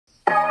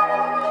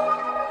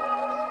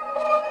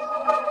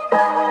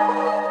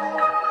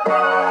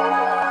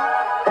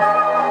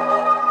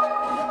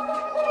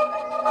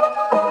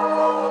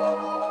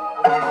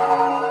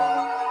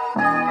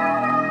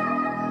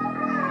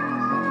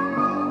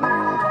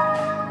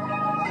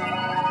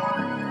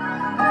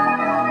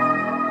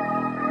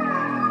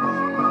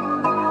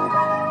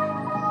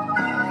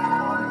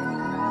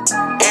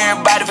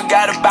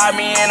about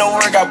me and the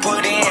work I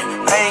put in.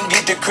 I ain't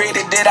get the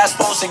credit that I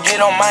supposed to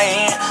get on my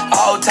end.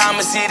 All time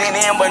is sitting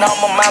in, but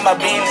I'ma mind my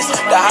business.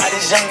 The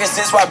hottest youngest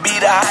since I be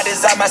the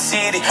hottest out my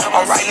city.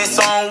 I'm writing a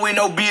song with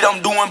no beat,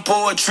 I'm doing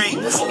poetry.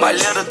 My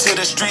letter to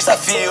the streets, I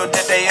feel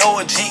that they owe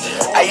a G.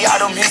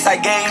 All them hits I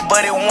gave,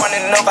 but it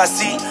wasn't enough I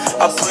see.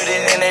 I put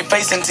it in their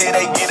face until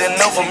they get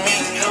enough of me.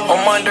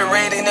 I'm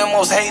underrated and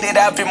most hated,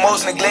 I've been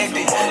most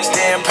neglected.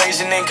 Staying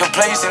patient and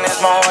complacent is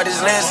my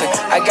hardest lesson.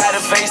 I gotta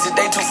face it,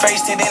 they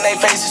two-faced it in they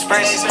face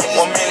expressions. 1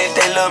 minute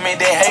they love me,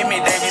 they hate me,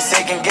 they be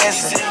second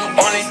guessing.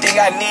 Only thing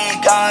I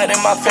need, God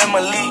and my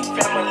family.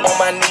 On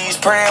my knees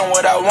praying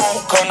what I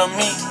want come to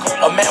me.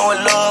 A man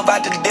with love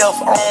out to death,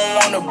 I don't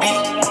wanna be.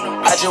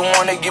 I just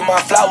wanna get my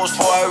flowers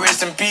before I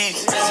rest in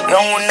peace.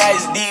 Long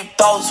nights, deep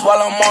thoughts while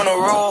I'm on the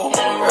road.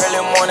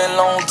 Early morning,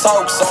 long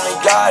talks, only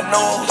God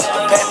knows.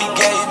 The path he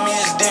gave me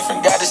is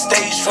different, gotta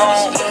stay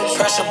strong.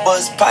 Pressure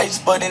bust pipes,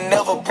 but it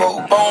never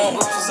broke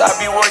bones. I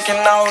be working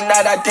all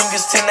night, I think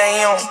it's 10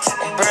 a.m.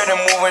 I'm barely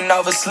moving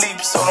off of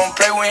sleep, so don't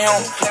play with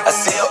him. I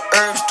sell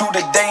herbs through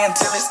the day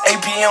until it's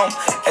 8 p.m.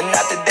 And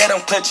after that,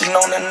 I'm clutching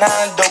on the 9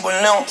 double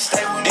M.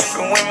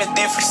 Different women,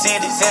 different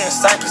cities in the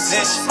same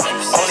position.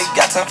 Only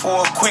got time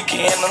for a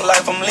quickie in the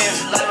life I'm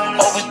living.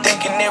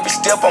 Overthinking every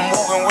step, I'm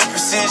moving with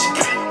precision.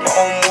 My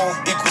own move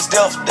equals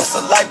death, that's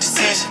a life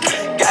decision.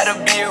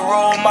 Gotta be a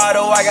role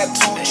model, I got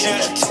 2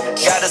 children.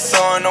 Got a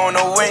son on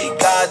the way,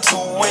 God too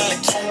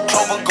willing.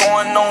 Clover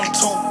going on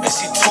 2, and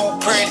she too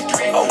pretty.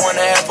 I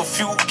wanna have a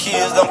few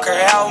kids, don't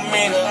care how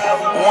many.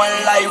 One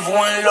life,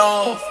 one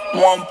love,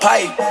 one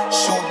pipe.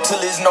 Shoot till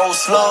there's no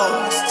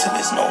slugs, till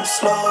there's no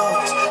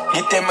slugs.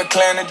 Get that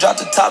McLaren and drop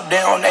the top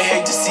down. They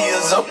hate to see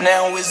us up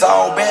now, it's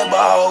all bad but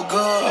all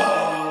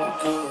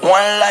good.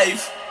 One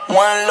life,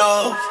 one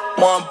love,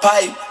 one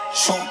pipe.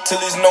 Shoot till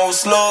there's no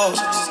slugs.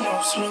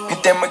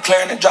 Get that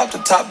McLaren and drop the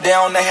top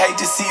down. They hate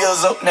to see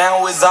us up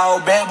now, it's all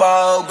bad but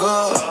all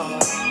good.